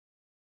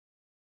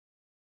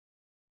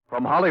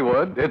From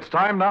Hollywood, it's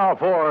time now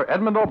for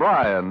Edmund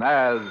O'Brien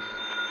as...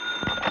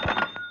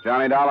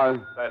 Johnny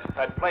Dollar?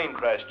 That plane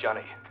crash,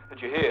 Johnny.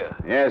 Did you hear?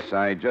 Yes,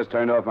 I just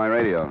turned off my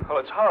radio. Oh,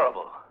 it's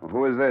horrible.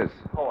 Who is this?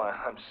 Oh,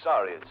 I'm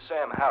sorry. It's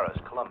Sam Harris,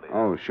 Columbia.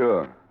 Oh,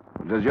 sure.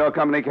 Does your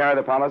company carry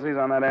the policies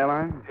on that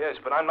airline? Yes,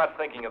 but I'm not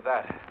thinking of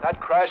that.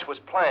 That crash was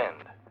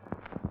planned.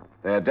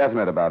 They're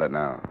definite about it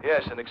now.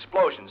 Yes, an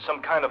explosion,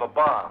 some kind of a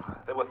bomb.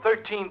 There were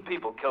 13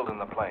 people killed in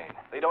the plane.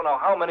 They don't know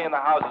how many in the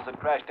houses it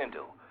crashed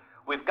into.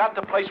 We've got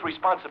to place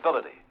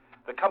responsibility.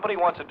 The company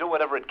wants to do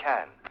whatever it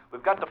can.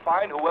 We've got to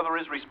find whoever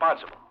is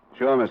responsible.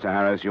 Sure, Mr.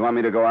 Harris. You want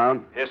me to go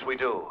out? Yes, we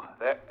do.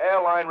 Their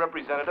airline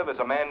representative is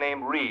a man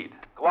named Reed.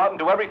 Go out and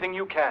do everything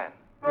you can.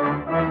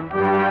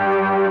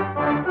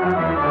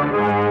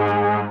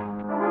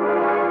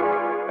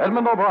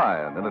 Edmund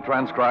O'Brien in a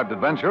transcribed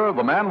adventure of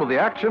the man with the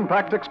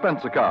action-packed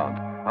expense account,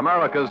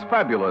 America's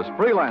fabulous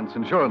freelance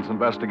insurance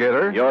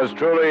investigator. Yours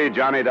truly,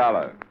 Johnny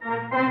Dollar.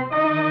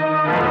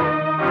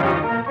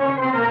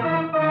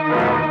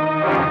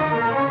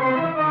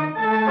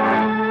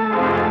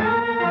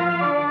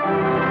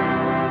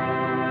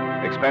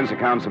 Expense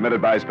account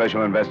submitted by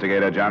Special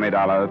Investigator Johnny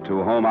Dollar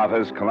to Home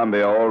Office,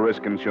 Columbia All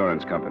Risk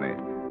Insurance Company.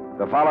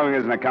 The following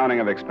is an accounting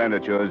of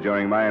expenditures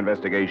during my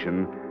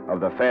investigation of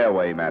the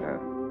Fairway matter.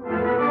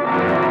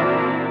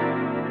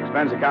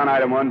 Expense account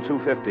item 1,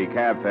 $250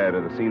 cab fare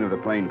to the scene of the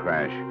plane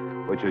crash,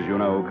 which, as you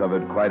know,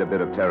 covered quite a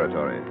bit of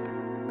territory.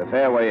 The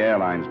Fairway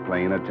Airlines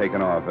plane had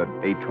taken off at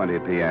 8:20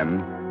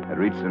 p.m., had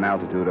reached an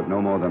altitude of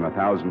no more than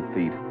 1,000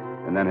 feet,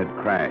 and then had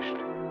crashed,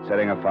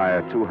 setting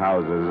afire 2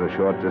 houses a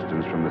short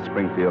distance from the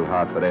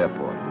Springfield-Hartford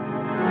Airport.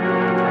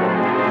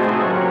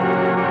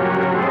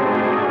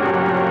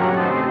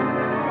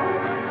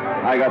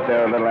 I got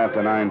there a little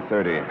after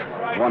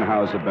 9:30. One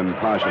house had been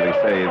partially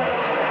saved,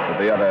 but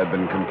the other had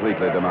been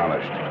completely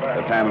demolished.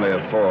 The family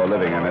of 4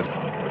 living in it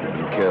had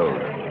been killed.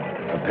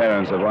 The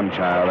parents of one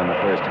child in the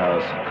first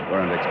house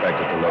weren't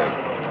expected to live.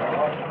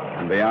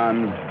 And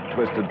beyond,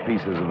 twisted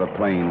pieces of the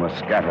plane were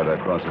scattered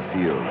across a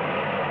field.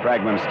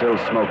 Fragments still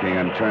smoking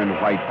and turned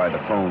white by the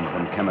foam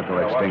from chemical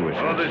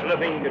extinguishers. Oh, there's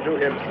nothing to do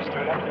here, Mr.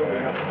 Stone. I don't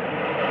know.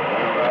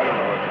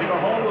 If you're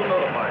home, we'll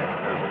notify him.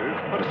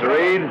 Mr.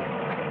 Reed?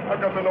 I've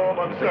got to know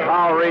about Mr.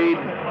 Carl Reed?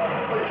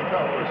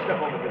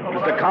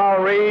 Mr.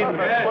 Carl Reed?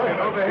 Yes,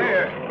 over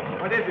here.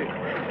 What is it?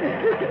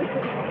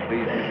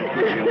 Please, Mrs.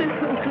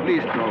 Goodhill,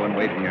 please go and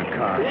wait in your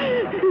car.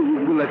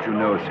 We'll let you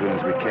know as soon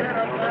as we can.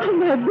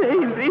 My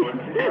baby.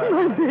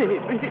 My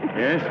baby.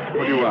 Yes?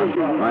 What do you want?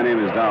 My name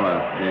is Dollar.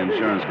 The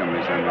insurance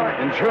company sent me.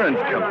 Insurance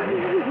company?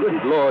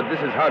 Good Lord,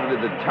 this is hardly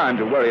the time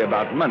to worry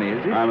about money,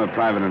 is it? I'm a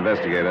private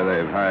investigator.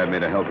 They've hired me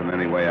to help in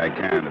any way I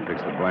can to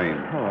fix the plane.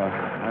 Oh,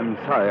 I'm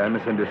sorry. I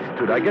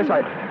misunderstood. I guess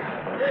I...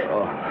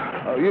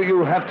 Oh,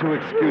 you have to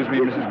excuse me,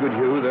 Mrs.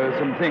 Goodhue. There are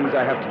some things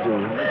I have to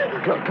do.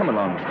 Come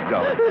along, Mr.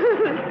 Dollar.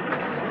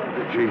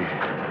 She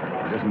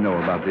doesn't know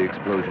about the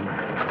explosion.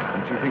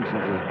 And she thinks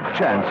there's a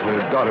chance her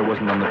daughter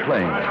wasn't on the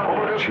plane.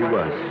 She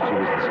was. She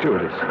was the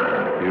stewardess.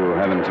 You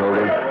haven't told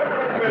her?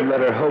 I can let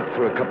her hope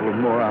for a couple of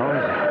more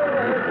hours.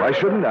 Why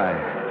shouldn't I?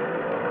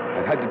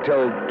 I've had to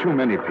tell too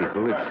many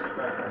people.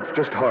 It's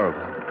just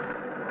horrible.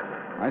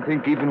 I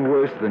think even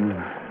worse than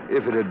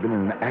if it had been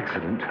an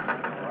accident.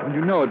 When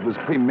you know it was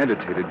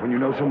premeditated, when you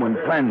know someone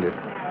planned it.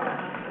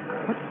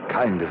 What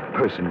kind of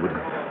person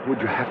would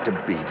you have to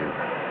be to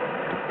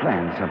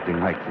plan something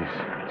like this?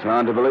 It's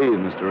hard to believe,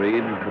 Mr.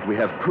 Reed. But we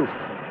have proof.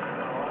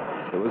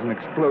 There was an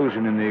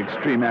explosion in the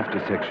extreme after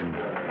section.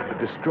 It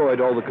destroyed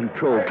all the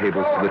control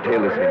cables to the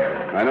tail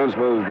assembly. I don't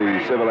suppose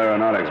the civil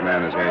aeronautics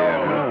man is here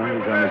yet. Oh,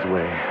 he's on his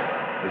way.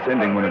 They're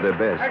sending one of their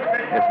best,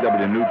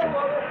 S.W. Nugent.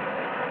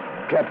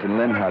 Captain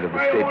Lenhart of the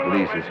state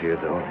police is here,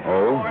 though.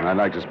 Oh? I'd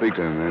like to speak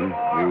to him, then.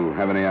 You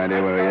have any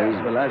idea where he is?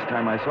 The last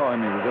time I saw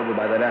him, he was over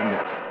by that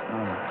ambulance.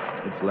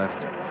 Oh, it's left.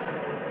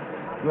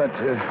 But,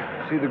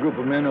 see the group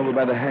of men over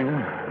by the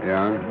hangar?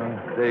 Yeah?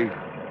 They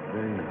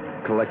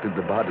collected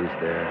the bodies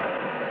there.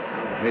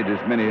 Made as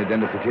many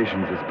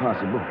identifications as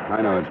possible.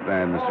 I know it's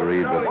bad, Mr.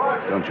 Reed, but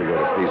don't you go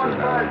to pieces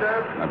now.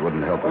 That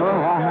wouldn't help at Oh,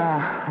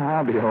 all.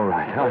 I'll be all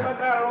right.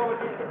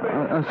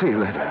 I'll see you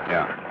later.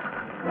 Yeah.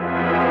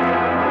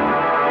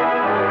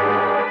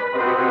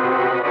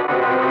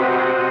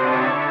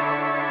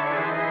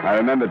 I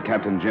remembered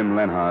Captain Jim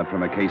Lenhart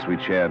from a case we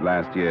shared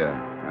last year,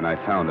 and I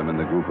found him in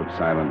the group of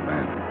silent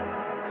men.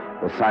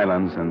 The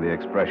silence and the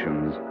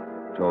expressions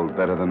told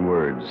better than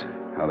words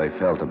how they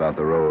felt about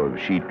the row of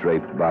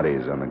sheet-draped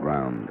bodies on the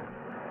ground.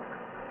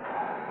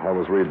 How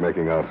was Reed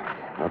making out?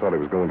 I thought he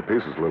was going to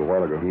pieces a little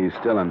while ago. He's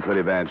still in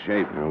pretty bad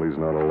shape. Well, he's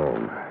not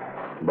alone.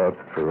 But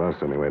for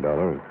us, anyway,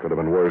 Dollar, it could have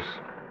been worse.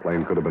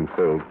 Plane could have been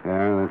filled.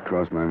 Yeah, that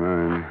crossed my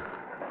mind.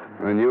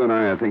 And you and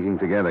I are thinking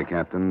together,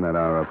 Captain, that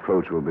our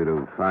approach will be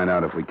to find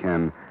out if we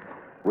can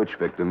which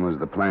victim was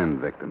the planned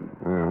victim.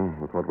 Well,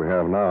 with what we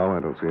have now, I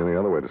don't see any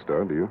other way to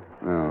start, do you?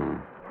 No.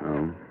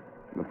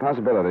 The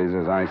possibilities,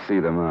 as I see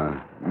them, are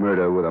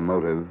murder with a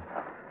motive,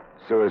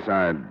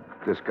 suicide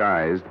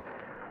disguised,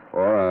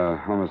 or a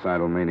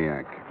homicidal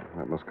maniac.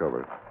 That must cover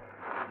it.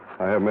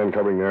 I have men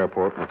covering the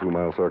airport and a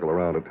 2-mile circle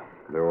around it.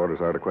 Their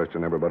orders are to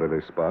question everybody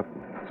they spot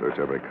and search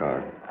every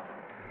car.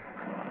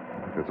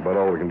 That's about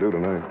all we can do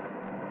tonight.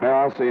 Well,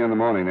 I'll see you in the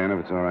morning, then, if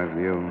it's all right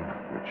with you.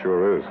 It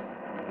sure is.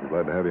 I'm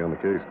glad to have you on the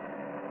case.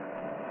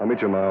 I'll meet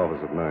you in my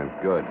office at 9.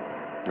 Good.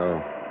 Oh,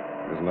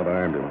 there's another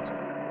ambulance.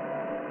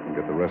 And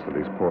get the rest of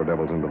these poor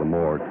devils into the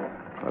morgue.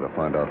 Try to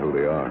find out who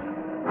they are.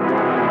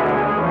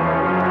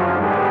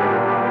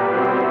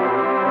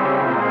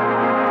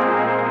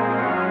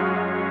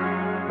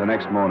 The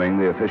next morning,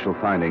 the official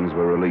findings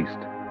were released.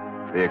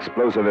 The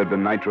explosive had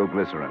been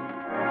nitroglycerin.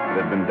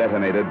 It had been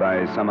detonated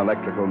by some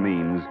electrical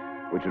means,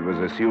 which it was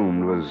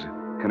assumed was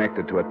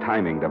connected to a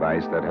timing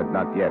device that had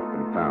not yet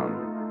been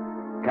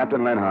found.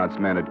 Captain Lenhart's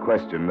men had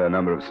questioned a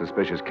number of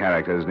suspicious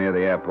characters near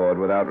the airport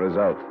without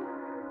result.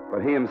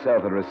 But he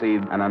himself had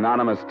received an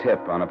anonymous tip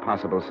on a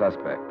possible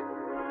suspect,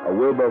 a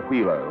Wilbur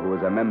Wheeler, who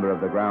was a member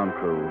of the ground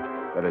crew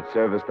that had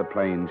serviced the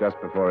plane just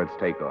before its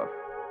takeoff.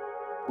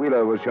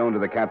 Wheeler was shown to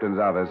the captain's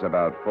office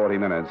about 40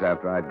 minutes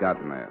after I'd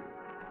gotten there.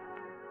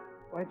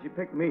 Why'd you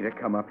pick me to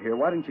come up here?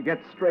 Why didn't you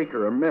get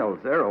Straker or Mills?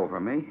 They're over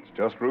me. It's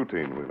just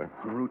routine, Wheeler.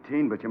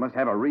 Routine, but you must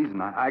have a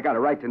reason. I got a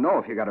right to know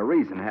if you got a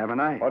reason, haven't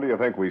I? Why do you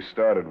think we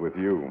started with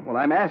you? Well,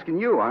 I'm asking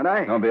you, aren't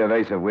I? Don't be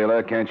evasive,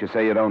 Wheeler. Can't you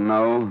say you don't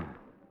know?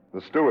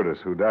 The stewardess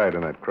who died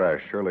in that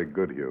crash, Shirley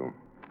Goodhue.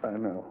 I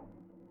know.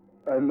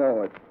 I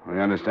know it. We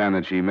understand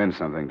that she meant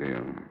something to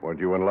you. Weren't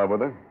you in love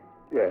with her?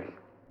 Yes.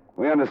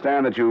 We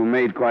understand that you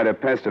made quite a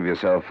pest of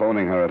yourself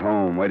phoning her at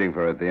home, waiting for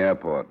her at the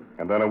airport.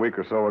 And then a week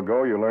or so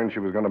ago, you learned she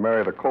was going to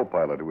marry the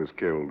co-pilot who was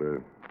killed.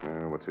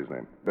 What's his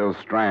name? Bill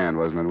Strand,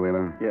 wasn't it,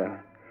 Wheeler? Yeah.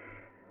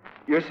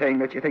 You're saying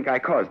that you think I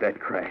caused that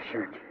crash,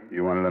 aren't you?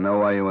 You wanted to know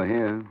why you were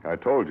here? I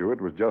told you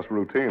it was just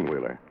routine,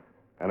 Wheeler.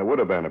 And it would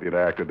have been if you'd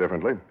acted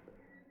differently.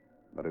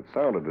 But it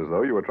sounded as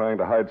though you were trying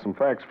to hide some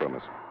facts from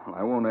us. Well,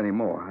 I won't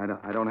anymore.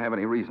 I don't have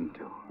any reason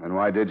to. And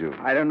why did you?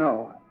 I don't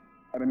know.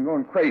 I've been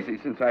going crazy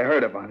since I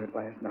heard about it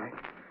last night.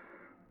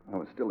 I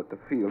was still at the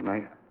field,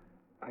 and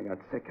I got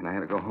sick, and I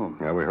had to go home.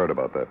 Yeah, we heard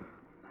about that.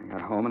 I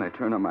got home, and I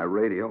turned on my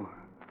radio.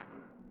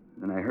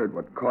 Then I heard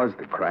what caused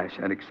the crash,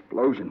 that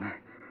explosion.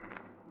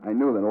 I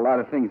knew that a lot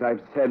of things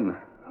I've said and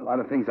a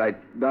lot of things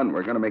I'd done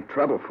were going to make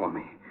trouble for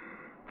me.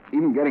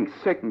 Even getting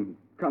sick and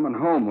coming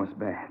home was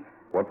bad.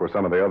 What were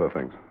some of the other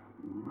things?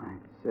 I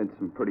said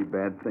some pretty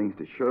bad things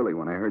to Shirley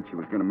when I heard she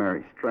was going to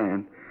marry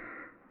Strand.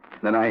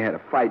 Then I had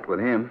a fight with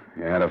him.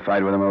 You had a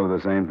fight with him over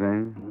the same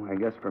thing? Well, I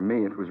guess for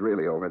me it was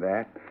really over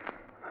that.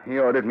 He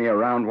ordered me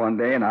around one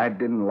day, and I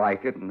didn't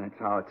like it, and that's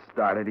how it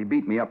started. He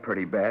beat me up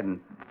pretty bad and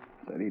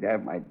said he'd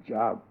have my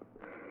job.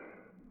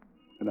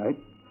 And I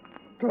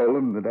told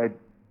him that I'd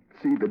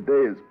see the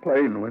day his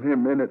plane with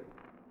him in it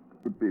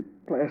would be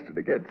plastered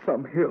against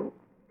some hill.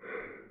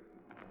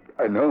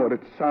 I know what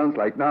it sounds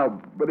like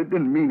now, but it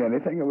didn't mean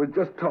anything. It was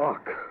just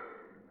talk.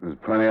 There's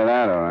plenty of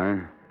that, all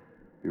right.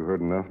 You heard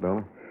enough,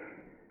 Dollar?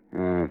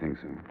 Yeah, I think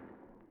so.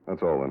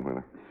 That's all then,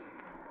 Wheeler.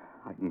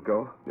 I can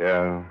go?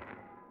 Yeah.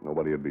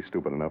 Nobody would be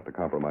stupid enough to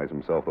compromise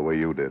himself the way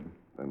you did,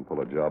 then pull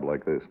a job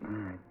like this.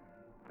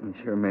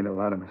 I sure made a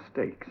lot of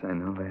mistakes. I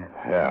know that.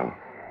 Yeah.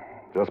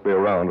 Just be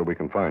around or we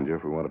can find you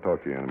if we want to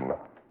talk to you anymore.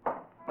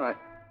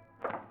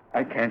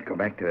 I can't go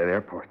back to that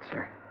airport,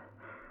 sir.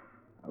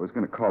 I was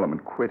going to call him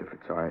and quit if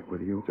it's all right with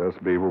you.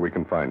 Just be where we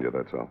can find you,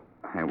 that's all.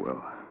 I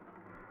will.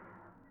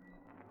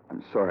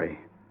 I'm sorry.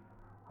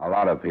 A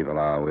lot of people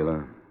are,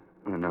 Wheeler.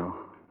 I know.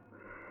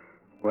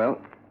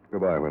 Well...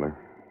 Goodbye, Wheeler.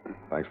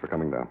 Thanks for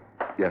coming down.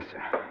 Yes,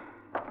 sir.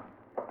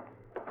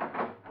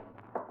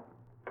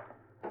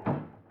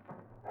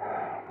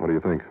 What do you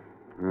think?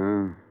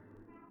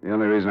 The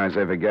only reason I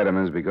say forget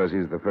him is because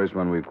he's the first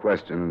one we've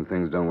questioned and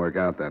things don't work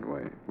out that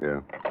way.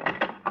 Yeah.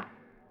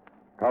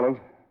 Collins,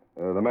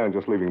 the man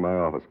just leaving my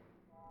office.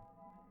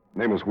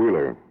 Name is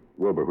Wheeler,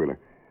 Wilbur Wheeler.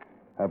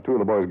 Have 2 of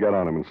the boys get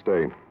on him and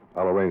stay.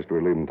 I'll arrange to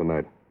relieve him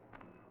tonight.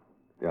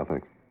 Yeah,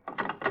 thanks.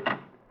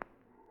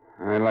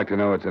 I'd like to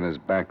know what's in his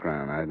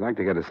background. I'd like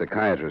to get a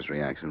psychiatrist's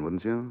reaction,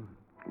 wouldn't you?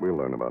 We'll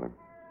learn about him.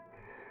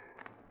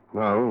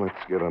 Now,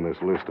 let's get on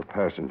this list of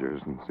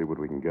passengers and see what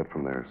we can get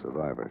from their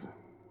survivors.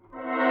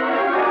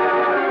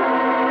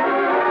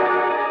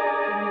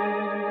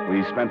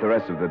 We spent the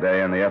rest of the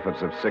day in the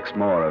efforts of 6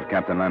 more of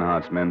Captain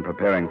Lenhart's men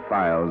preparing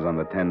files on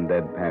the 10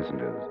 dead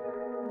passengers.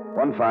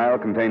 One file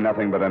contained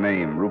nothing but a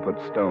name, Rupert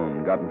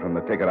Stone, gotten from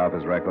the ticket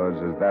office records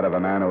as that of a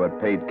man who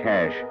had paid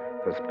cash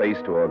for space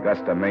to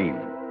Augusta, Maine.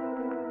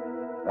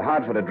 The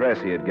Hartford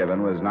address he had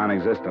given was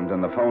non-existent,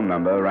 and the phone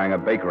number rang a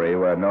bakery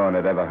where no one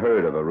had ever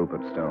heard of a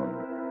Rupert Stone.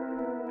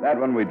 That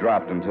one we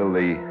dropped until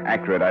the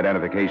accurate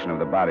identification of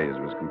the bodies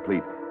was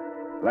complete.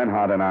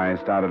 Lenhart and I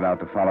started out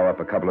to follow up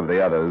a couple of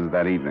the others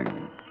that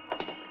evening.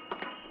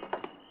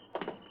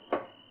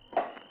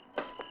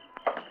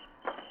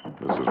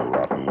 This is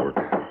rotten work.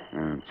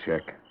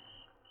 Check.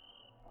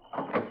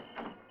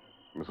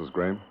 Mrs.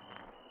 Graham?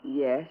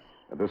 Yes?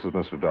 This is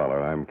Mr.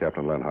 Dollar. I'm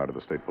Captain Lenhart of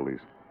the State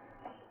Police.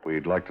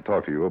 We'd like to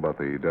talk to you about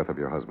the death of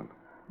your husband.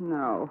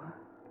 No.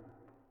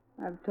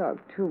 I've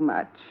talked too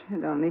much.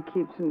 It only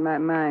keeps in my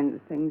mind the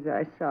things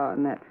I saw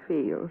in that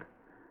field.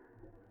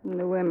 And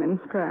the women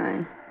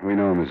crying. We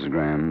know, Mrs.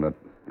 Graham, but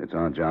it's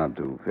our job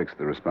to fix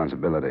the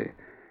responsibility.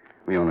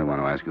 We only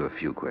want to ask you a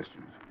few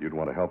questions. You'd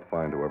want to help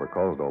find whoever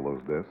caused all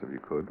those deaths if you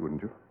could,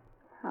 wouldn't you?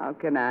 How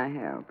can I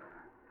help?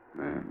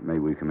 May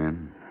we come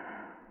in?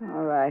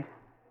 All right.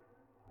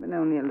 But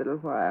only a little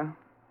while.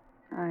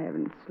 I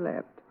haven't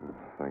slept.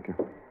 Thank you.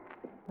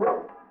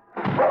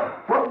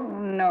 Oh,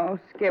 no,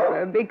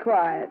 Skipper, be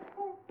quiet.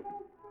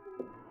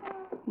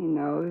 He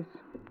knows.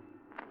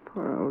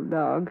 Poor old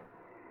dog.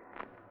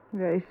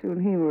 Very soon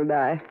he will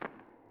die.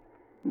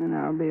 And then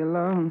I'll be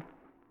alone.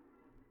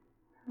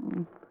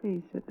 Oh,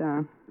 please sit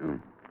down. Oh,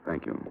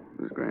 thank you,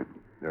 Mrs. Graham.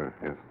 Yes,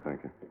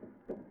 thank you.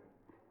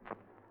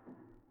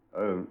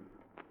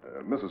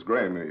 Mrs.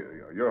 Graham,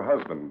 your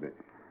husband...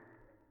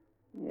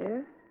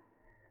 Yes?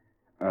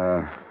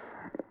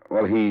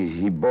 Well,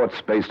 he bought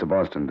space to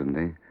Boston, didn't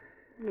he?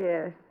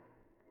 Yes.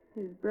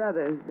 His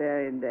brother's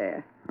buried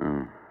there.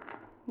 Oh.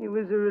 He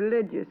was a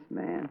religious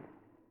man.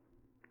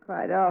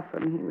 Quite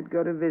often he would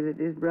go to visit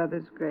his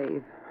brother's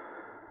grave.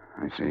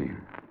 I see.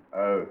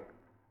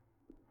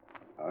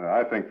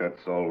 I think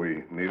that's all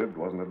we needed,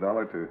 wasn't it,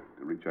 Dollar, to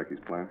recheck his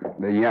plan?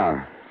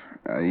 Yeah.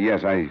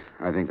 Yes, I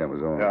think that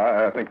was all.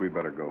 Yeah, I think we'd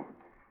better go.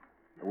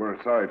 We're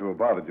sorry to have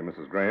bothered you,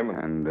 Mrs. Graham.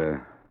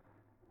 And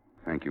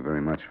thank you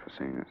very much for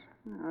seeing us.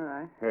 All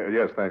right.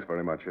 Yes, thanks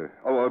very much.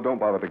 Don't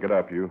bother to get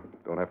up. You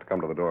don't have to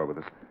come to the door with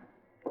us.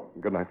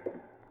 Good night.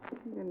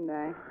 Good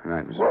night. Good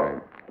night, Mrs.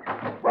 Graham.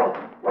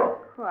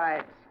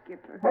 Quiet,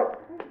 Skipper.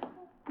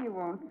 He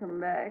won't come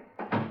back.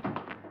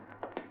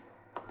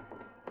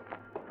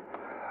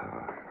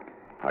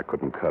 I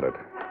couldn't cut it.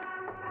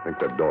 I think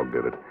that dog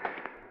did it.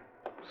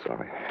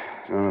 Sorry.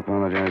 Don't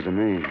apologize to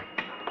me.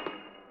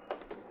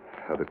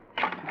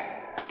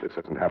 This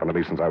hasn't happened to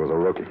me since I was a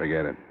rookie.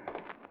 Forget it.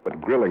 But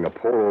grilling a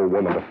poor old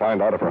woman to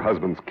find out if her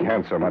husband's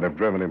cancer might have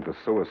driven him to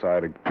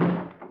suicide,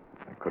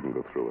 I couldn't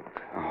go through it.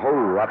 A whole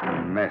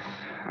rotten mess.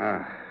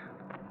 I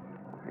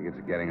think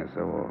it's getting us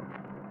so old.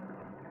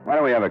 Why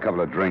don't we have a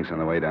couple of drinks on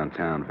the way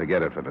downtown?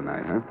 Forget it for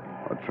tonight, huh?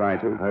 Or try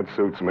to? That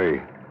suits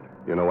me.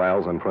 You know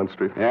Al's on Front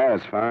Street? Yeah,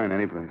 that's fine.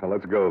 Any place. Well,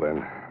 let's go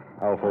then.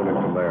 I'll phone in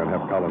from there and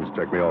have Collins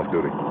check me off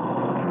duty.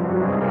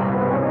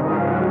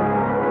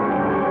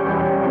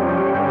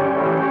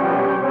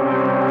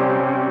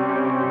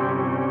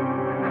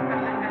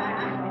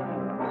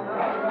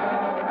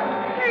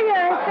 Here you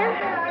are, sir.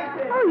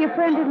 Oh, your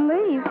friend didn't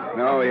leave.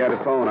 No, he had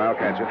a phone. I'll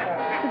catch it.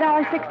 It's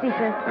 $1.60,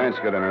 sir. That's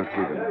good enough.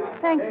 Keep it.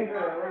 Thank you.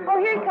 Oh,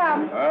 here he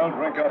comes. Well,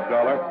 drink up,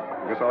 Dollar.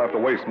 Guess I'll have to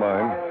waste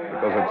mine,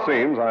 because it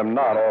seems I'm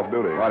not off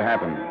duty. What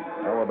happened?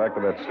 Well, we're back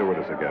to that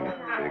stewardess again.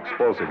 The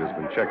explosive has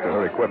been checked to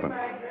her equipment.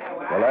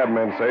 The lab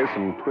men say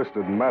some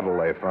twisted metal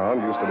they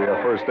found used to be a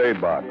first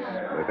aid box.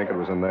 They think it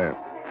was in there.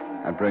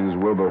 That brings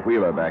Wilbur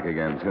Wheeler back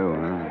again, too,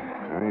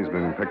 huh? And he's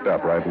been picked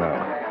up right now.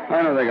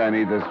 I don't think I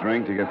need this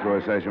drink to get through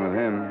a session with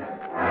him.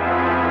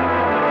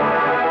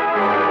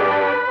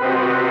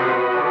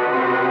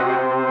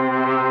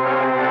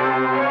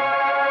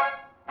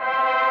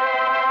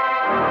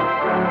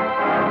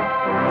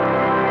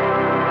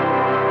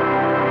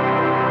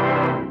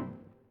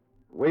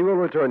 We will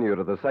return you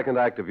to the second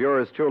act of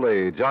yours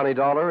truly, Johnny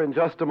Dollar, in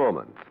just a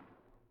moment.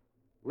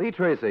 Lee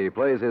Tracy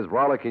plays his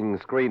rollicking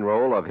screen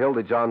role of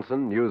Hilda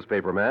Johnson,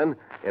 newspaperman,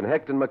 in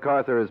Hector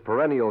MacArthur's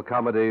perennial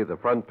comedy, The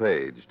Front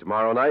Page,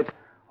 tomorrow night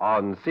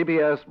on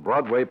CBS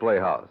Broadway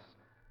Playhouse.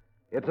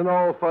 It's an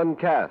all-fun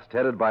cast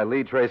headed by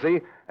Lee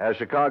Tracy as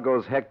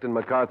Chicago's Hector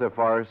MacArthur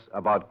farce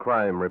about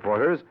crime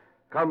reporters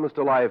comes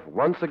to life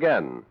once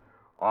again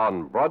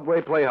on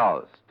Broadway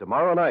Playhouse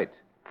tomorrow night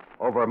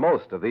over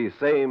most of these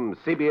same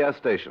CBS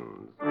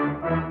stations.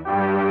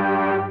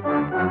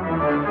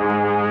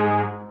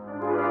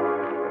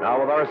 Now,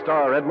 with our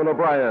star, Edmund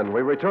O'Brien,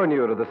 we return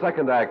you to the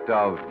second act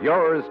of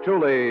yours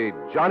truly,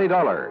 Johnny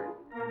Dollar.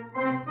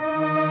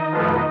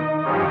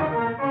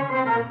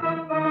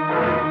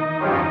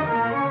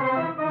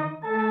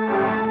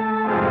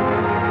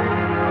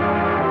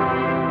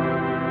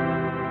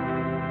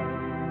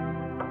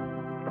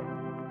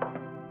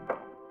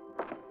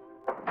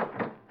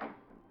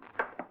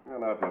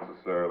 Not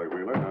necessarily,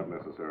 Wheeler, not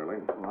necessarily.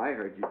 Well, I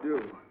heard you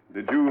do.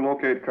 Did you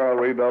locate Carl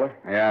Reed, Dollar?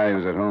 Yeah, he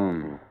was at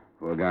home.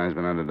 Poor guy's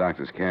been under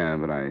doctor's care,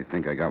 but I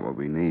think I got what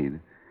we need.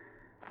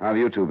 How have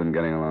you two been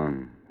getting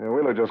along? Yeah,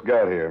 Wheeler just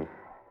got here.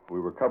 We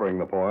were covering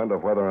the point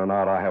of whether or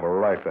not I have a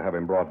right to have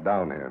him brought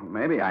down here.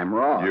 Maybe I'm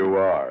wrong. You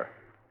are.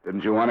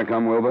 Didn't you want to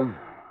come, Wilbur?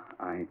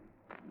 I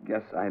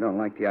guess I don't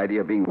like the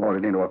idea of being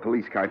loaded into a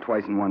police car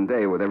twice in one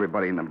day with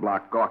everybody in the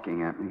block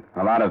gawking at me.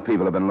 A lot of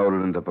people have been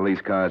loaded into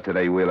police cars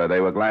today, Wheeler. They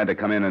were glad to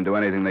come in and do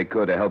anything they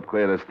could to help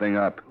clear this thing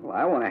up. Well,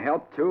 I want to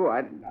help, too.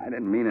 I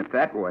didn't mean it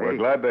that way. We're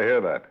glad to hear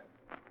that.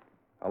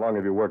 How long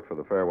have you worked for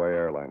the Fairway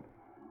Airline?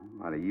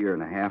 About a year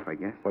and a half, I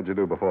guess. What'd you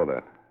do before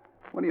that?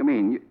 What do you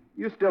mean?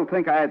 You still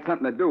think I had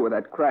something to do with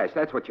that crash?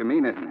 That's what you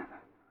mean, isn't it?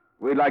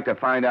 We'd like to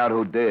find out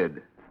who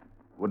did.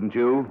 Wouldn't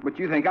you? But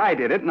you think I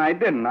did it, and I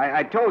didn't.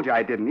 I told you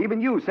I didn't. Even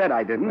you said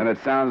I didn't. And it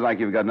sounds like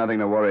you've got nothing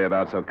to worry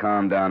about, so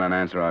calm down and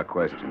answer our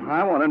questions.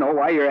 I want to know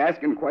why you're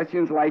asking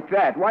questions like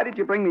that. Why did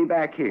you bring me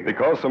back here?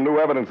 Because some new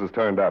evidence has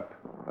turned up.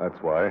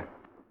 That's why.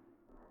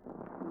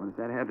 What does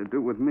that have to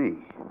do with me?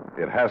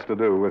 It has to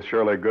do with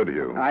Shirley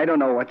Goodhue. I don't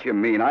know what you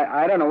mean.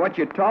 I don't know what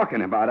you're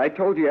talking about. I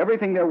told you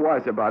everything there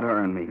was about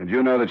her and me. Did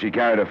you know that she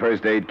carried a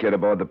first aid kit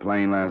aboard the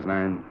plane last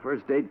night?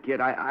 First aid kit?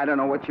 I don't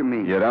know what you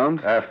mean. You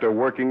don't? After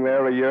working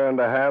there a year and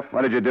a half?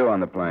 What did you do on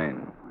the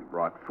plane? I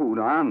brought food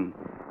on,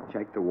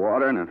 checked the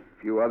water, and a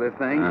few other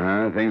things.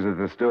 Things that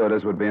the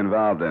stewardess would be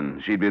involved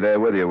in. She'd be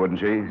there with you, wouldn't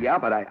she? Yeah,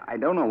 but I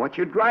don't know what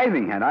you're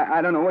driving at.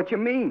 I don't know what you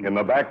mean. In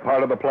the back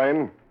part of the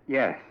plane?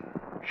 Yes.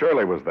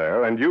 Shirley was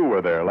there, and you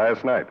were there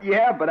last night.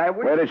 Yeah, but I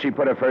wish... Where did she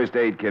put her first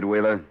aid kit,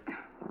 Wheeler?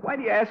 Why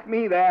do you ask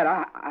me that?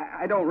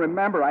 I don't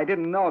remember. I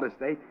didn't notice.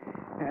 They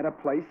had a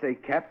place they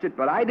kept it,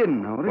 but I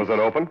didn't notice. Was it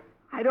open?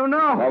 I don't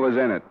know. What was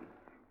in it?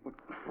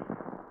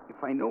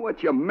 If I knew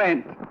what you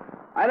meant,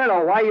 I don't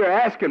know why you're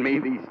asking me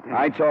these things.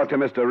 I talked to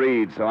Mr.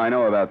 Reed, so I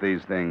know about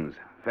these things.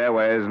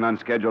 Fairway is an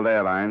unscheduled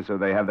airline, so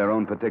they have their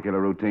own particular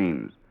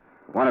routines.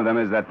 One of them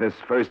is that this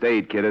first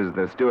aid kit is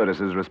the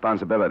stewardess's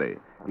responsibility.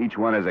 Each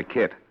one is a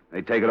kit.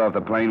 They take it off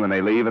the plane when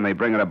they leave, and they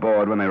bring it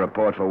aboard when they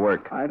report for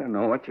work. I don't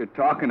know what you're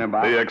talking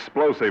about. The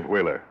explosive,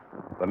 Wheeler.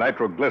 The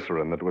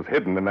nitroglycerin that was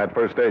hidden in that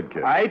first aid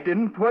kit. I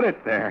didn't put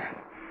it there.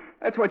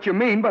 That's what you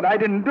mean, but I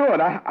didn't do it.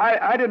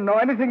 I didn't know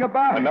anything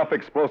about it. Enough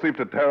explosive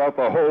to tear out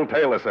the whole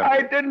tail assembly.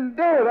 I didn't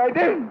do it. I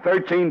didn't.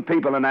 13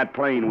 people in that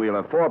plane,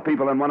 Wheeler. 4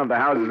 people in one of the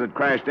houses it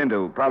crashed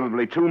into.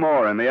 Probably 2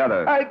 more in the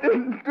other. I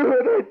didn't do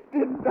it.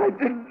 I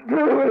didn't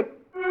do it.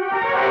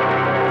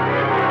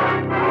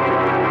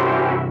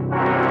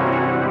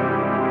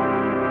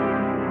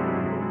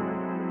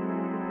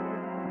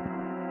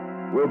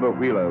 Wilbur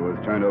Wheeler was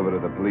turned over to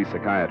the police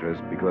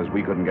psychiatrist because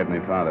we couldn't get any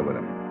farther with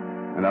him.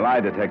 And a lie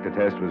detector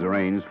test was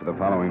arranged for the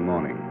following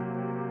morning.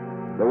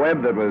 The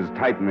web that was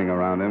tightening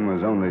around him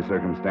was only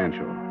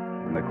circumstantial.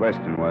 And the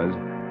question was,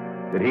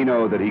 did he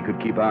know that he could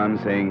keep on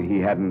saying he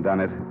hadn't done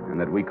it and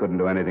that we couldn't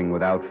do anything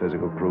without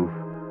physical proof?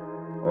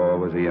 Or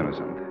was he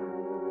innocent?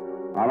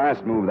 Our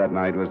last move that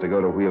night was to go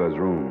to Wheeler's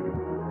room.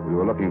 We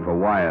were looking for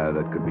wire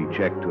that could be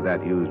checked to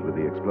that used with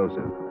the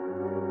explosive.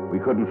 We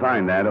couldn't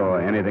find that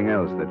or anything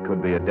else that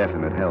could be a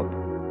definite help.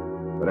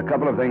 But a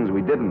couple of things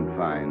we didn't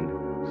find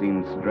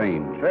seemed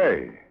strange.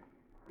 Hey,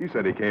 he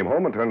said he came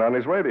home and turned on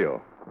his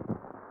radio.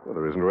 Well,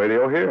 there isn't a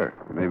radio here.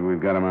 Maybe we've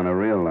got him on a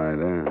real lie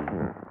there.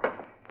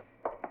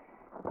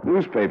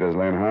 Newspapers,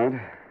 Lenhart.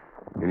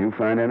 Can you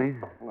find any?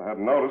 Well, I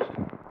hadn't noticed.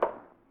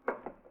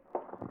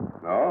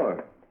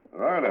 No,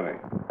 there aren't any.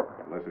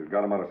 Unless he's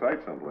got them out of sight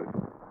someplace.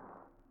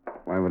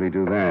 Why would he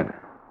do that?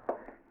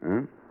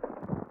 Huh?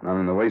 Not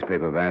in the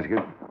wastepaper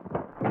basket.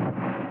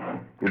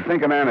 You'd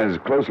think a man as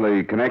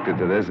closely connected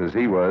to this as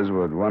he was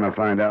would want to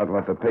find out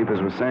what the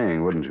papers were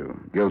saying, wouldn't you?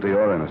 Guilty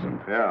or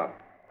innocent. Yeah.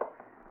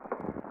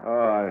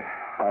 Oh,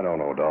 I don't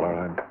know,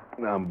 Dollar.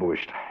 I'm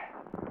bushed.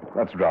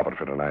 Let's drop it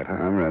for tonight, huh?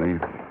 I'm ready.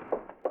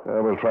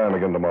 We'll try him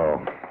again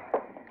tomorrow.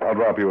 I'll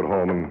drop you at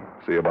home and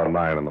see you about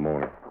 9 in the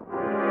morning.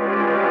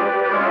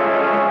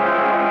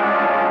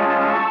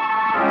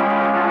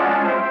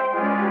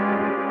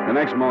 The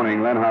next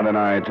morning, Lenhart and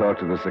I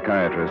talked to the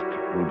psychiatrist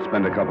who'd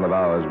spent a couple of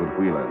hours with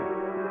Wheeler.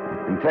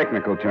 In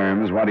technical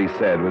terms, what he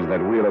said was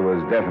that Wheeler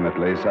was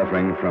definitely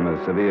suffering from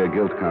a severe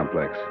guilt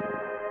complex.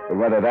 But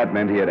whether that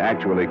meant he had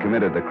actually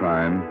committed the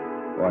crime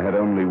or had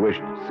only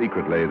wished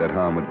secretly that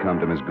harm would come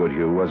to Miss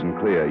Goodhue wasn't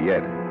clear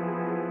yet.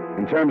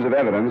 In terms of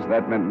evidence,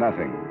 that meant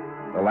nothing.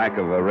 The lack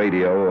of a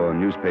radio or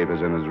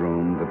newspapers in his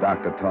room, the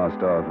doctor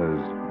tossed off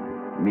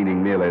as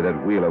meaning merely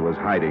that Wheeler was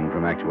hiding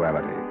from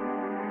actuality.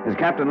 As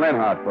Captain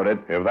Lenhart put it,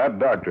 if that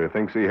doctor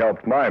thinks he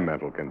helped my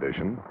mental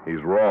condition,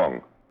 he's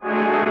wrong.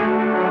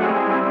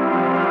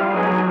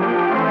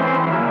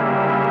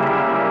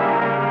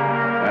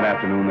 That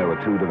afternoon, there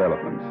were 2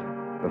 developments.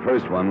 The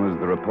first one was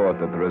the report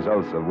that the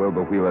results of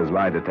Wilbur Wheeler's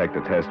lie detector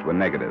test were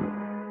negative,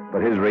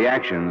 but his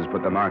reactions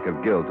put the mark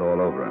of guilt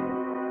all over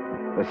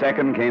him. The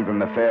second came from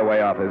the Fairway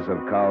office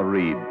of Carl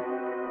Reed.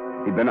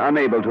 He'd been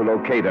unable to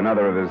locate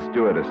another of his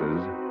stewardesses,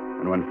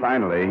 and when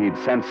finally he'd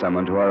sent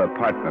someone to her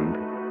apartment,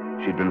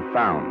 she'd been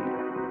found,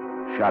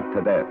 shot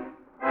to death.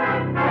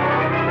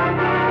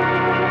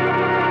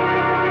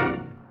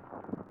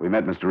 We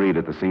met Mr. Reed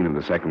at the scene of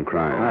the second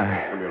crime.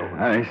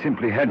 I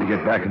simply had to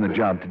get back on the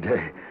job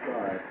today.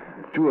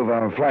 2 of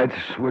our flights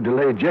were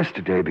delayed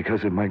yesterday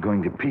because of my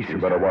going to pieces. You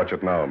better watch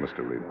it now, Mr.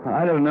 Reed.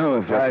 I don't know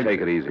if Just take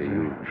it easy.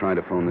 You try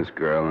to phone this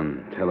girl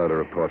and tell her to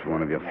report for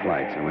one of your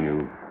flights. And when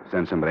you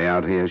send somebody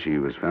out here, she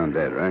was found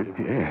dead, right?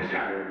 Yes.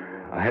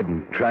 I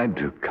hadn't tried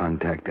to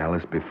contact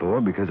Alice before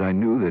because I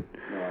knew that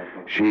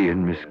she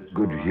and Miss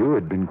Goodhue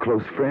had been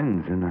close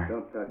friends, and I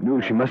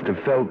knew she must have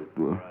felt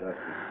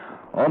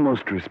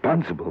almost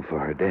responsible for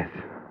her death.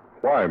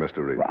 Why, Mr.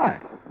 Reed? Why?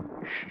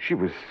 She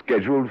was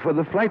scheduled for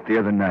the flight the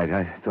other night.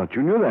 I thought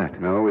you knew that.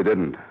 No, we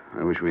didn't.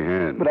 I wish we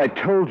had. But I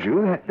told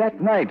you that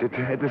night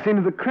at the scene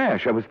of the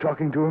crash, I was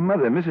talking to her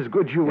mother, Mrs.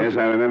 Goodhue. Yes,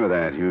 I remember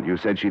that. You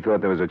said she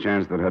thought there was a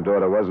chance that her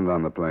daughter wasn't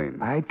on the plane.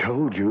 I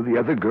told you the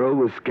other girl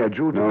was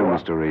scheduled to No, go...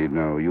 Mr. Reed,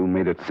 no. You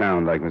made it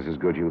sound like Mrs.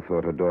 Goodhue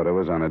thought her daughter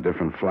was on a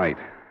different flight.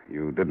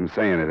 You didn't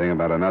say anything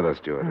about another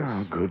stewardess.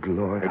 Oh, good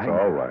Lord. It's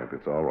all right.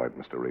 It's all right,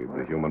 Mr. Reed.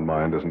 The human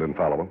mind isn't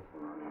infallible.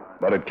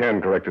 But it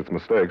can correct its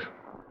mistakes.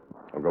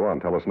 Well, go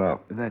on. Tell us now.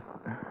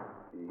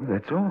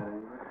 That's all.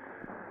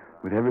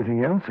 With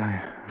everything else,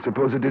 I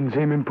suppose it didn't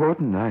seem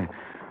important. I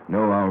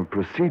know our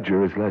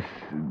procedure is less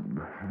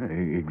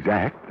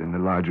exact than the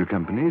larger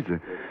companies. The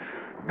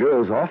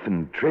girls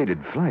often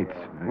traded flights.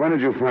 When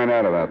did you find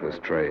out about this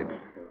trade?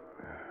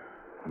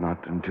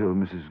 Not until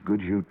Mrs.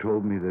 Goodhue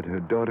told me that her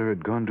daughter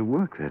had gone to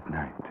work that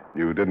night.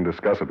 You didn't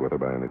discuss it with her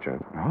by any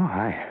chance? No,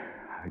 I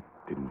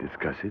didn't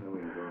discuss it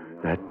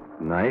that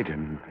night,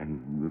 and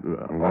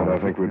Well, I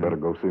think we'd better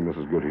go see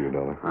Mrs. Goodhue,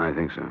 Dollar. I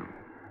think so.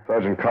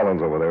 Sergeant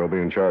Collins over there will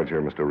be in charge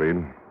here, Mr.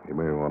 Reed. He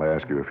may want to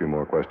ask you a few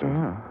more questions.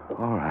 Oh,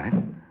 all right.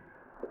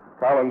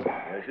 Collins,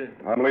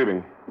 I'm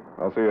leaving.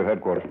 I'll see you at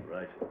headquarters.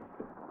 Right.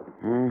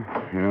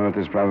 You know what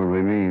this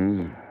probably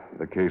means?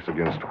 The case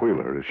against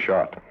Wheeler is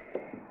shot.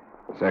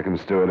 Second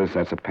stewardess,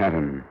 that's a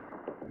pattern.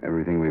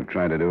 Everything we've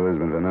tried to do has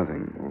been for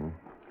nothing.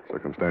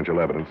 Circumstantial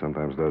evidence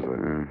sometimes does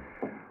that.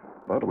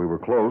 But we were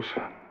close.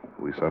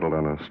 We settled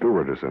on a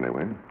stewardess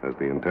anyway, as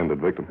the intended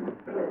victim.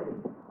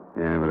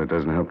 Yeah, but it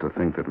doesn't help to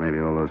think that maybe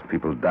all those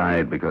people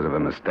died because of a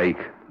mistake.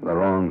 The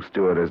wrong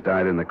stewardess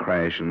died in the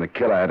crash, and the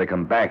killer had to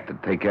come back to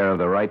take care of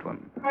the right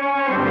one.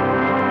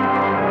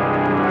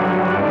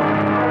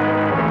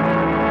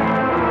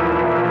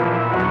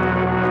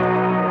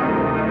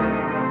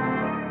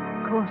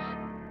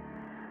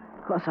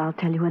 Of course, I'll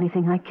tell you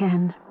anything I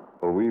can.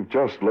 Well, we've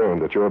just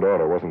learned that your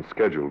daughter wasn't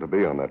scheduled to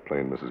be on that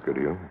plane, Mrs.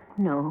 Goodhue.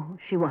 No,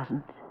 she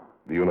wasn't.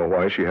 Do you know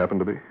why she happened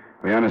to be?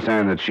 We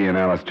understand that she and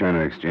Alice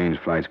Turner exchange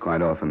flights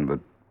quite often, but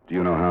do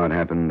you know how it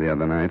happened the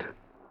other night?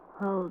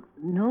 Well,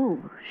 no.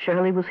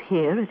 Shirley was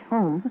here at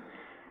home,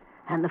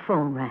 and the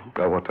phone rang.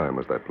 What time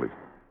was that, please?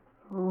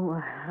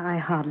 Oh, I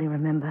hardly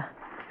remember.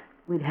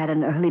 We'd had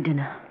an early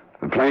dinner.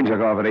 The plane took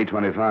off at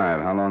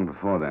 8:25. How long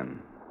before then?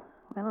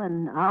 Well,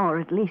 an hour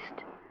at least.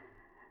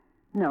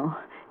 No,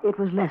 it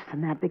was less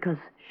than that because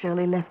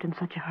Shirley left in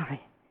such a hurry.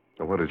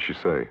 What did she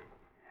say?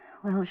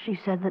 Well, she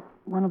said that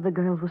one of the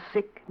girls was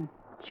sick and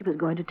she was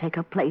going to take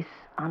her place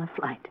on a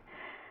flight.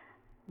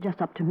 Just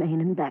up to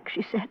Maine and back,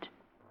 she said.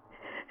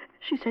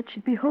 She said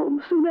she'd be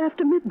home soon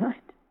after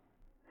midnight.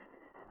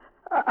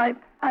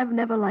 I've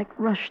never liked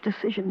rushed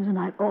decisions, and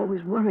I've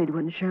always worried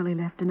when Shirley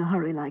left in a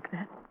hurry like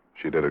that.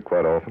 She did it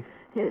quite often?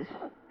 Yes.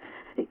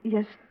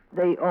 Yes,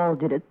 they all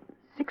did it.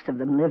 6 of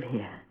them live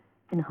here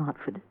in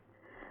Hartford.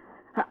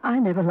 I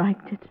never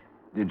liked it.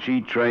 Did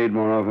she trade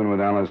more often with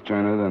Alice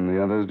Turner than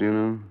the others, do you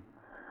know?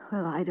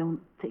 Well, I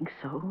don't think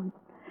so.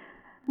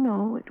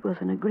 No, it was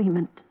an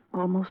agreement,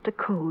 almost a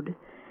code.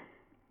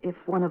 If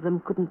one of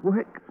them couldn't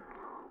work,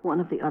 one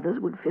of the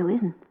others would fill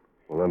in.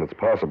 Well, then it's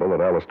possible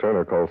that Alice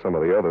Turner called some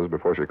of the others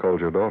before she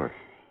called your daughter.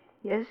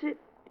 Yes, it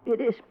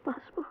is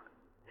possible.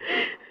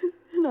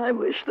 And I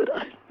wish that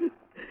I...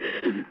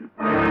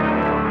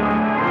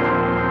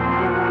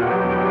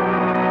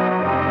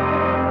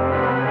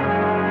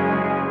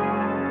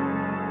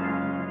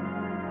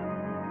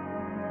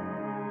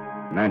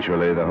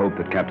 Naturally, the hope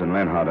that Captain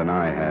Lenhart and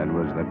I had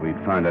was that we'd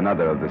find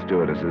another of the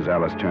stewardesses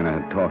Alice Turner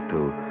had talked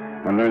to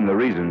and learn the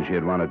reason she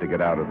had wanted to get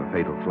out of the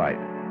fatal flight.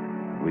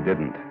 We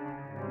didn't.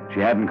 She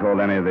hadn't called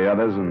any of the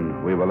others,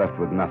 and we were left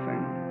with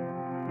nothing.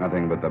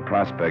 Nothing but the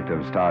prospect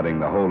of starting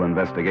the whole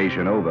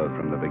investigation over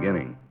from the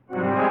beginning.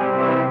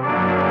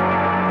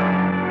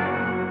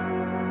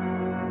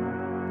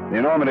 The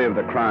enormity of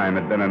the crime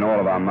had been in all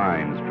of our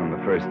minds from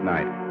the first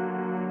night.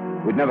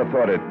 We'd never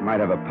thought it might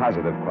have a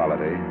positive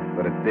quality,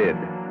 but it did.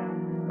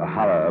 The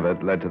horror of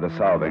it led to the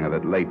solving of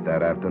it late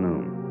that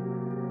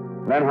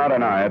afternoon. Lenhart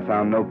and I had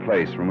found no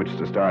place from which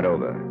to start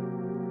over.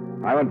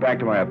 I went back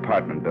to my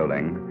apartment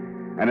building,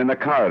 and in the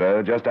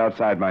corridor just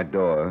outside my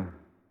door...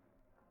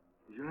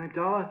 Is your name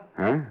Dollar?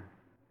 Huh?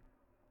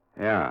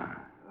 Yeah.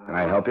 Can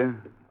I help you?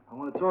 I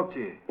want to talk to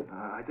you.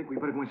 I think we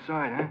better go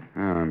inside, huh?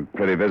 Oh, I'm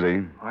pretty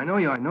busy. I know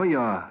you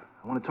are.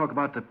 I want to talk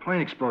about the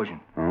plane explosion.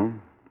 Oh?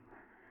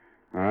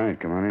 All right,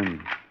 come on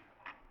in.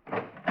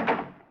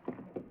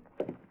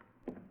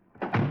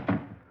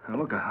 Now,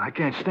 look, I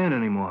can't stand it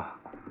anymore.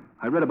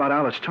 I read about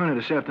Alice Turner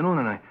this afternoon,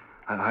 and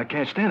I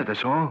can't stand it,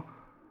 that's all.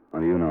 What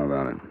do you know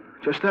about it?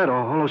 Just that,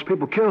 all those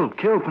people killed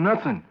for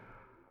nothing.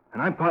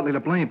 And I'm partly to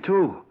blame,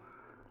 too.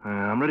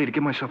 I'm ready to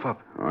give myself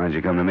up. Why'd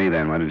you come to me,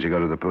 then? Why didn't you go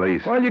to the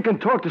police? Well, you can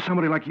talk to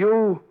somebody like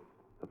you.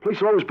 The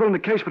police are always building the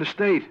case for the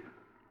state.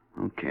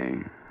 Okay.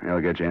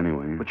 They'll get you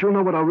anyway. But you'll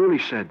know what I really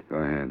said. Go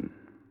ahead.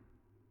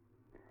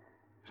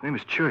 His name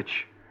is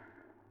Church.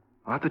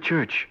 Arthur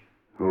Church.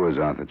 Who is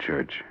Arthur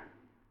Church?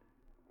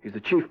 He's the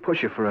chief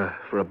pusher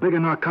for a bigger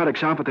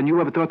narcotics outfit than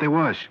you ever thought there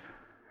was.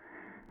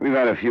 We've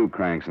had a few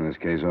cranks in this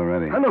case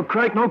already. No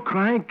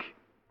crank.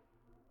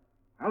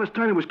 Alice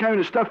Turner was carrying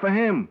the stuff for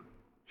him.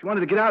 She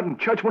wanted to get out, and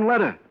Church wouldn't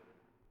let her.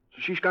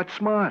 So she's got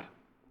smart.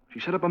 She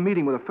set up a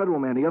meeting with a federal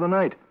man the other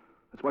night.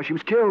 That's why she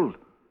was killed.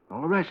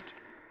 All the rest.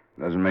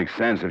 Doesn't make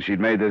sense. If she'd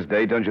made this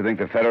date, don't you think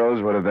the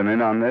Federals would have been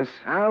in on this?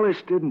 Alice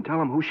didn't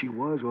tell him who she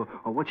was or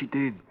what she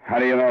did. How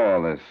do you know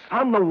all this?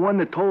 I'm the one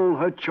that told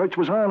her church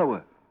was on to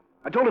her.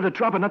 I told her to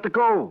drop it, not to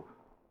go.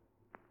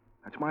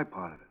 That's my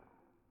part of it.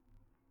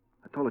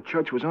 I told her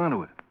church was on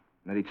to her.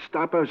 And that he'd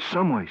stop her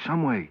some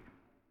way.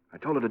 I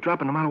told her to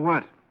drop it no matter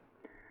what.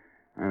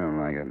 I don't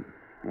like it.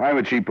 Why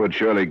would she put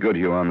Shirley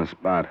Goodhue on the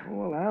spot?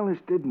 Well, Alice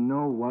didn't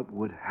know what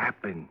would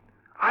happen.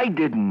 I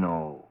didn't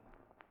know.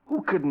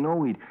 Who could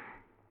know he'd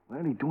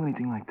do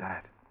anything like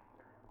that?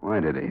 Why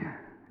did he?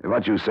 If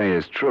what you say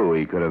is true,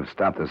 he could have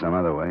stopped her some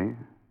other way.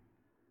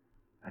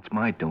 That's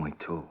my doing,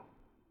 too.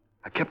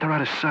 I kept her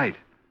out of sight.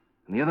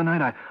 And the other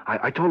night,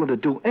 I told her to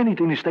do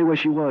anything to stay where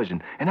she was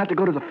and not to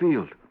go to the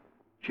field.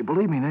 She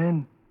believed me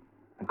then.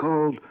 And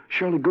called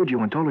Shirley Goodhue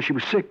and told her she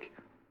was sick.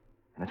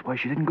 And that's why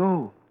she didn't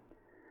go.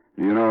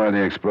 Do you know where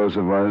the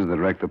explosive was that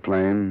wrecked the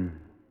plane?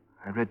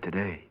 I read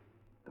today.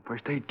 The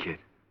first aid kit.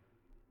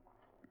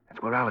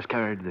 That's where Alice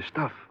carried the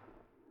stuff.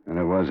 And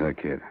it was her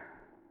kid.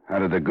 How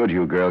did the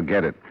Goodhue girl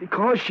get it?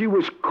 Because she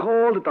was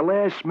called at the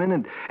last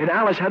minute, and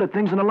Alice had her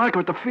things in the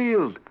locker at the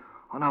field.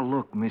 Oh, now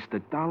look,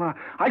 Mr. Dollar,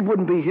 I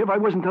wouldn't be here if I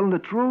wasn't telling the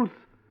truth.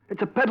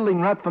 It's a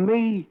peddling rap for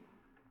me.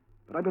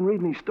 But I've been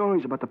reading these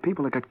stories about the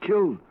people that got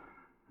killed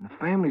and the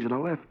families that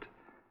are left.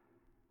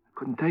 I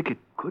couldn't take it.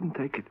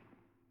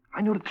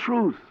 I knew the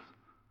truth.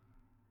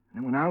 And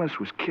then when Alice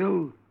was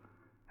killed,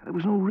 there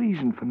was no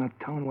reason for not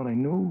telling what I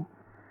knew.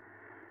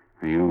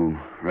 Are you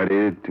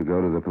ready to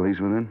go to the police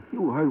with him?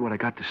 You heard what I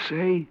got to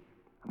say.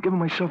 I'm giving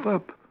myself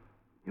up.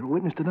 You're a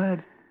witness to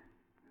that?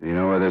 Do you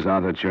know where this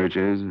Arthur Church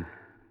is?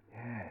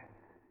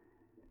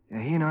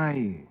 Yeah, he and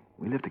I,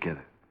 we live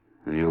together.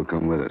 And you'll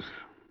come with us.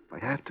 If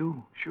I have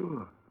to,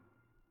 sure.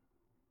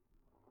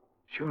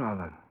 Sure,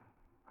 I'll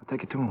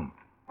take it to him.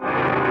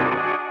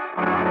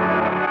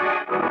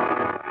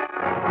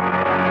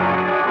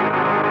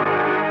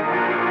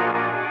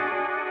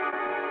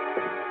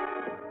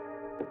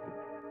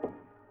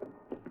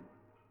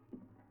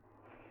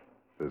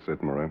 This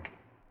it, Moran?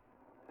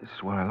 This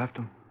is where I left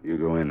him. You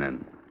go in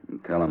then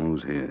and tell him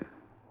who's here.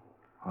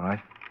 All right.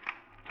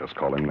 Just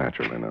call him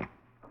naturally now.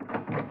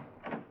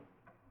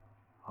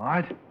 All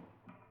right.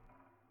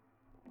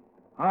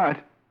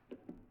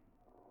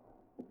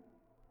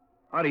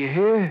 Are you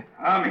here?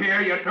 I'm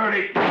here, you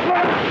dirty... Get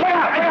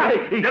out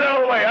of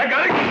the way. I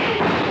got it.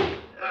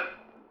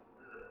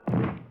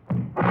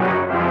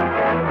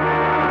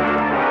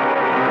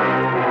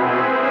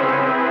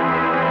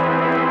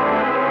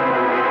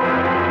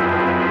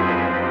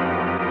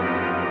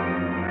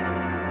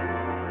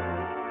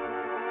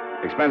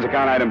 Expense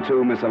account item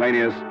 2,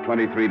 miscellaneous,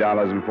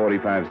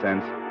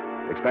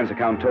 $23.45. Expense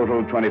account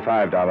total,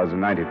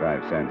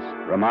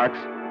 $25.95. Remarks?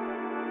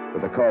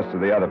 With the cost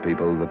of the other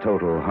people, the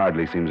total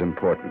hardly seems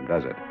important,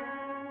 does it?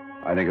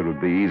 I think it would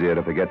be easier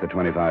to forget the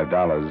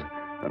 $25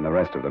 than the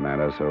rest of the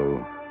matter,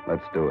 so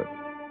let's do it.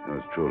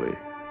 Yours truly,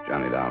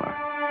 Johnny Dollar.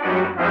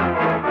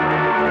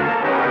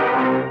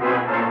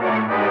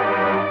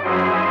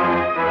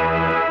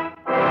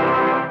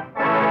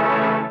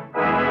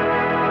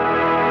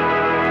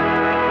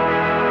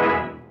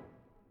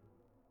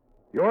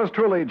 Yours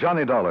truly,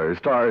 Johnny Dollar,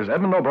 stars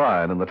Edmund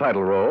O'Brien in the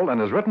title role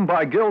and is written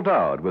by Gil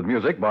Dowd with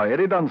music by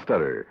Eddie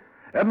Dunstetter.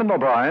 Edmund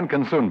O'Brien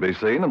can soon be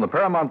seen in the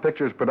Paramount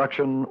Pictures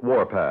production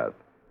Warpath.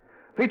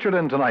 Featured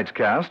in tonight's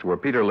cast were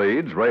Peter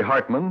Leeds, Ray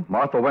Hartman,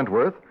 Martha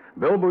Wentworth,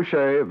 Bill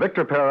Boucher,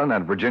 Victor Perrin,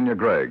 and Virginia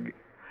Gregg.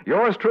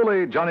 Yours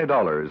truly, Johnny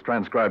Dollar, is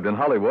transcribed in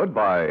Hollywood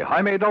by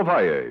Jaime Del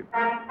Valle.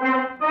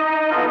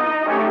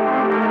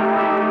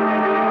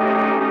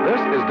 This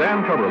is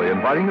Dan Coverly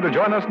inviting you to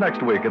join us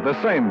next week at the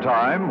same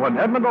time when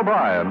Edmund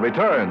O'Brien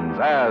returns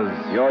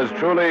as... Yours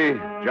truly,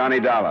 Johnny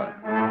Dollar.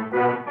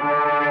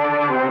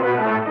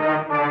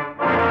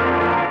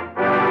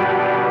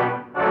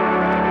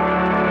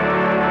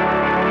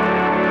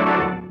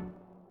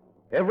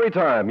 Every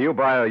time you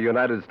buy a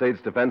United States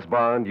defense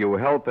bond, you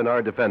help in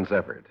our defense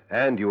effort,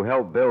 and you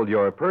help build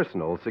your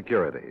personal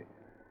security.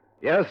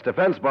 Yes,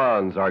 defense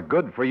bonds are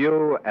good for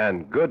you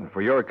and good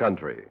for your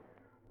country.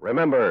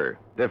 Remember,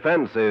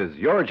 defense is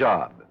your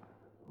job.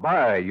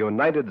 Buy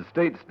United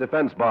States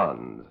defense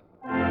bonds.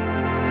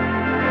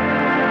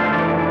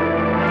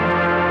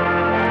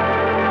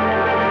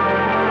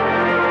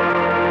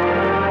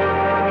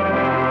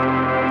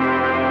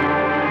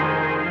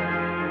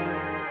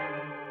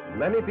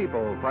 Many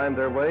people find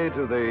their way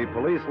to the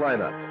police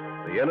lineup.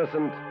 The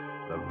innocent,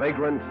 the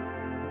vagrant,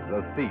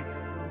 the thief.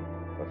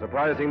 A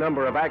surprising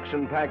number of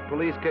action-packed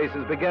police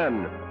cases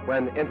begin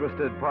when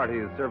interested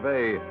parties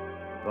survey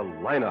the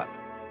lineup.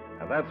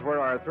 And that's where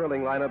our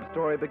thrilling lineup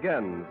story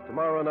begins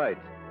tomorrow night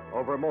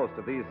over most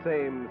of these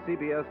same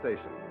CBS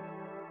stations.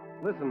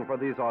 Listen for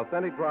these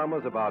authentic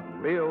dramas about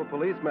real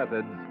police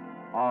methods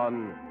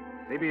on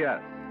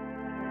CBS.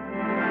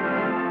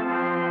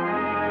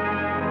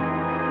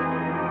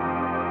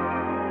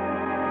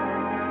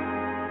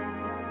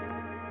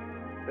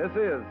 This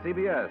is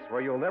CBS,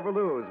 where you'll never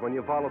lose when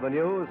you follow the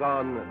news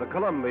on the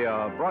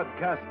Columbia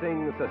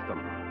Broadcasting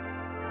System.